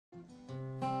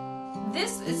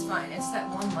This is fine. It's that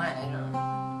one line I don't.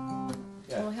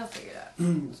 Yeah. Well, he'll figure it out.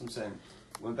 That's what I'm saying.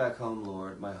 Went back home,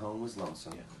 Lord. My home was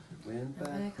lonesome. Yeah. Went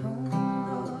back home,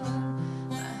 Lord.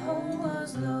 My home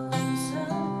was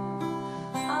lonesome.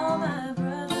 All my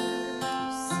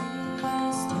brothers,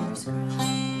 sisters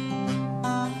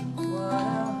cried. What a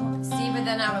home. See, but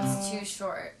then now it's too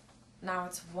short. Now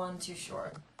it's one too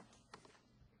short.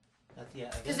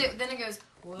 Yeah, Because then it goes,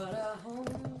 what a home.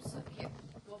 So here,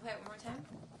 we'll play it one more time.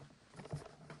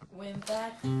 Went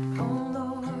back home,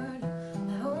 Lord.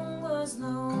 My home was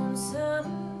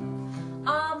lonesome.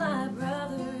 All my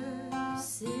brothers,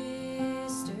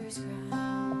 sisters cried.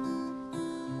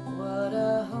 What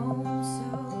a home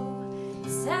so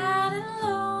sad and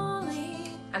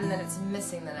lonely. And then it's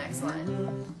missing the next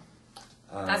line.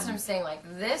 That's what I'm saying. Like,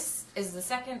 this is the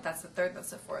second, that's the third, that's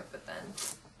the fourth, but then.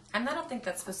 And I don't think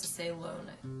that's supposed to say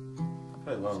lonely.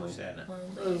 Probably lonely. Sad.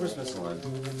 We're just missing a line.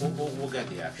 We'll get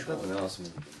the actual. Nothing else.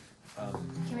 Can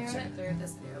we run it through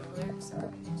this lyrics?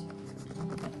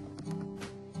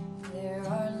 There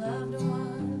are loved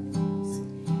ones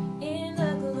in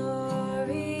the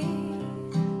glory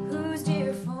whose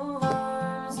dear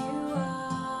forms you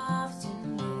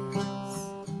often miss.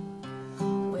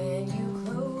 When you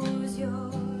close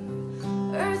your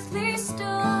earthly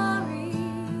story,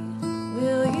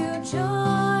 will you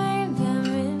join them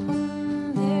in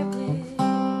their bliss?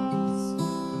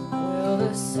 Will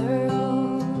the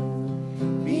circle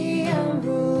be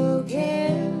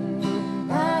unbroken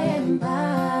by and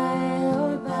by,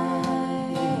 or by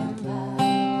and by?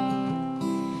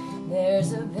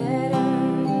 There's a better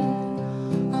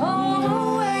home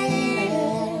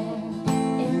awaiting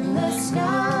in the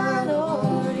sky,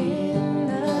 Lord, in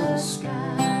the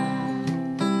sky,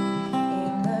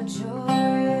 in the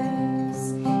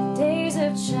joyous days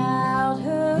of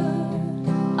childhood,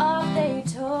 oft they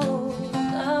told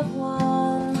of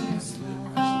wondrous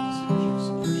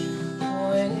love,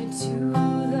 pointed to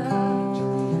the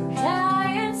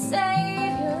dying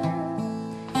Savior.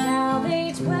 Now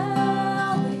they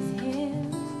dwell with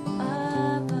Him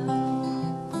above.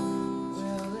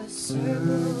 Will the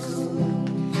circle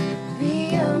be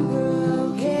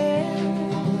unbroken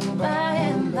by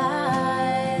and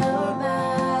by, or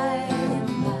by and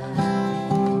by?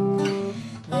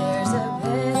 There's a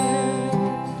better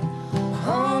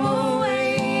home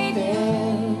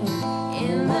awaiting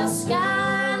in the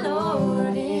sky,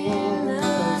 Lord, in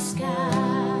the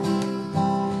sky.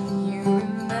 You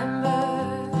remember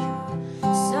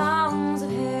songs of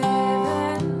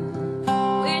heaven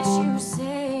which you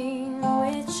sang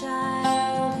with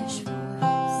childish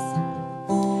voice.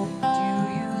 Do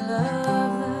you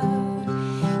love the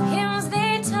hymns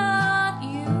they taught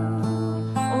you,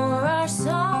 or are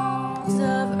songs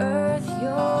of earth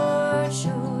your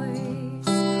choice?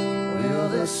 Will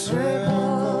the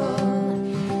circle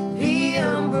be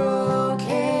unbroken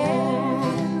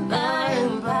by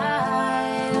and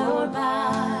by, or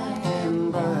by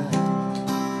and by?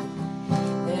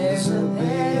 There's a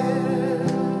better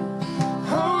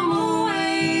home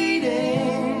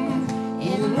awaiting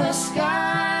in the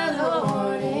sky,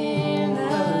 Lord, in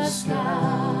the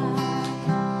sky.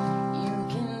 You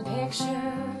can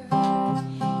picture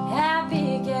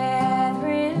happy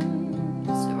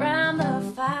gatherings around the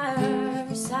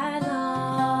fireside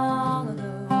long ago,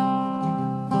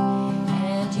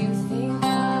 and you think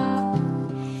of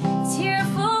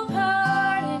tearful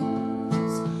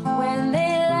partings when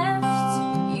they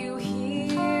left you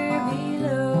here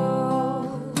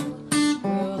below.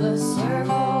 Will the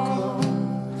circle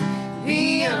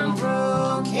be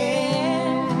unbroken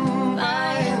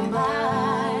by and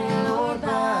by, Lord,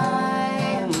 by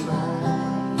and by?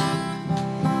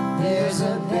 There's a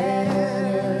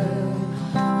better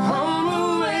home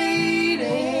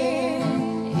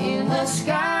awaiting in the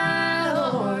sky,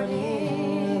 Lord,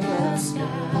 in the sky.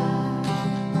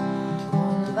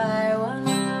 One by one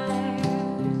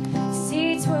their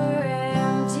seats were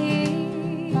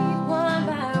empty. One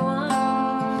by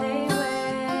one they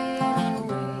went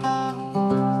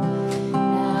away.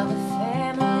 Now the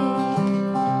family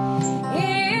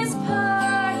is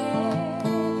parted.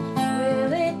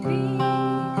 Will it be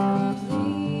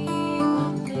complete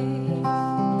one day?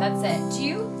 That's it. Do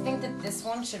you think that this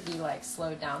one should be like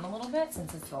slowed down a little bit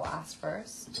since it's the last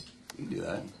verse? You can do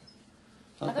that.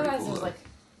 Sounds pretty Otherwise, cool, there's though. like,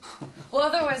 well,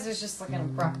 otherwise there's just like an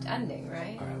abrupt ending,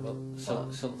 right? All right. Well,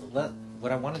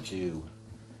 what I want to do.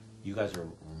 You guys are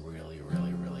really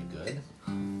good.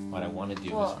 What I want to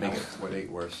do Well, is Make it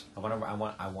worse. I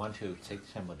want to take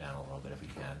the tempo down a little bit if we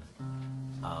can,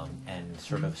 and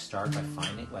sort of start by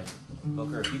finding like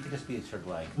Booker. If you could just be sort of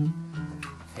like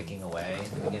picking away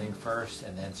in the beginning first,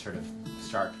 and then sort of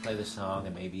start to play the song,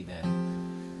 and maybe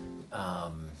then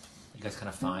you guys kind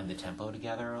of find the tempo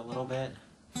together a little bit.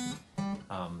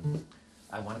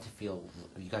 I wanted to feel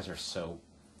you guys are so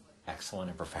excellent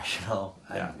and professional.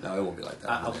 Yeah, no, it won't be like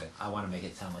that. I want to make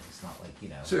it sound like it's not like, you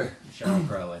know, Sure. Sheryl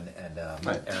Crow and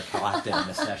Right. Eric Clapton in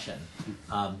a session.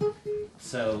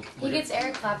 So He gets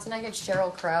Eric Clapton, I get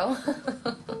Sheryl Crow.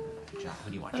 Who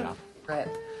do you want, Job? Rip.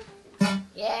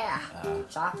 Yeah.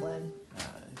 Joplin.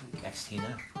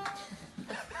 Ex-Tina?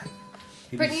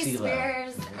 Britney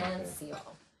Spears and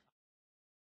Seal.